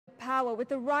power. With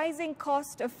the rising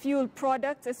cost of fuel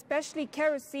products, especially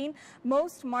kerosene,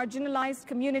 most marginalized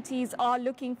communities are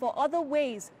looking for other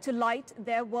ways to light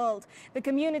their world. The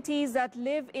communities that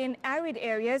live in arid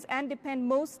areas and depend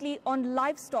mostly on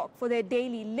livestock for their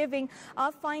daily living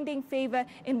are finding favor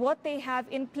in what they have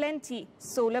in plenty: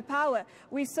 solar power.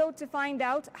 We sought to find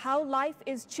out how life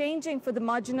is changing for the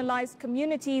marginalized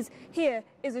communities. Here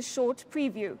is a short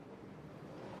preview.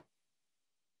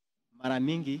 Mara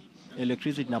mingi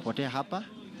electricity inapotea hapa,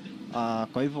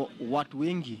 kwa hivyo watu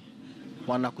wengi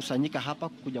wanakusanyika hapa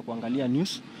kuja kuangalia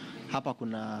news. Hapa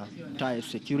kuna tire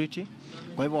security,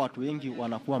 kwa hivyo watu wengi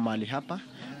wanakuwa mahali hapa,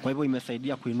 kwa hivyo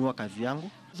imesaidia kuinua kazi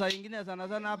yangu. Saa nyingine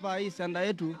sana hapa hii sanda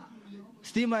yetu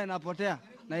stima inapotea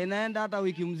na inaenda hata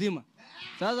wiki mzima.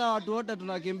 Sasa watu wote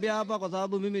tunakimbia hapa kwa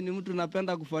sababu mimi ni mtu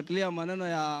napenda kufuatilia maneno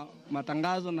ya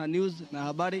matangazo na news na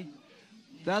habari.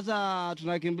 Sasa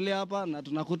tunakimbilia hapa na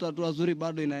tunakuta tu wazuri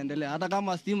bado inaendelea. Hata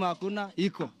kama stima hakuna,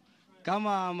 iko.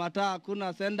 Kama mataa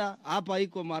hakuna senda, hapa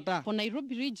iko mataa. For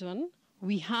Nairobi region,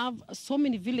 we have so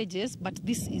many villages, but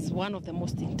this is one of the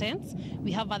most intense.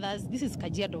 We have others. This is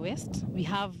Kajiado West. We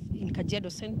have in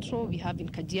Kajiado Central. We have in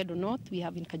Kajiado North. We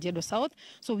have in Kajiado South.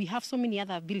 So we have so many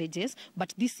other villages,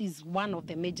 but this is one of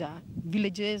the major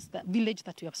villages, that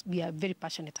we are very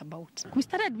passionate about. We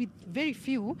started with very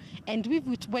few, and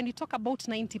when we talk about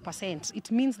 90%,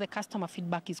 it means the customer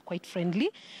feedback is quite friendly.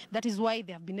 That is why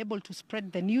they have been able to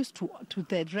spread the news to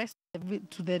the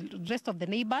rest of the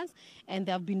neighbors, and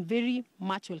they have been very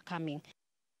much welcoming.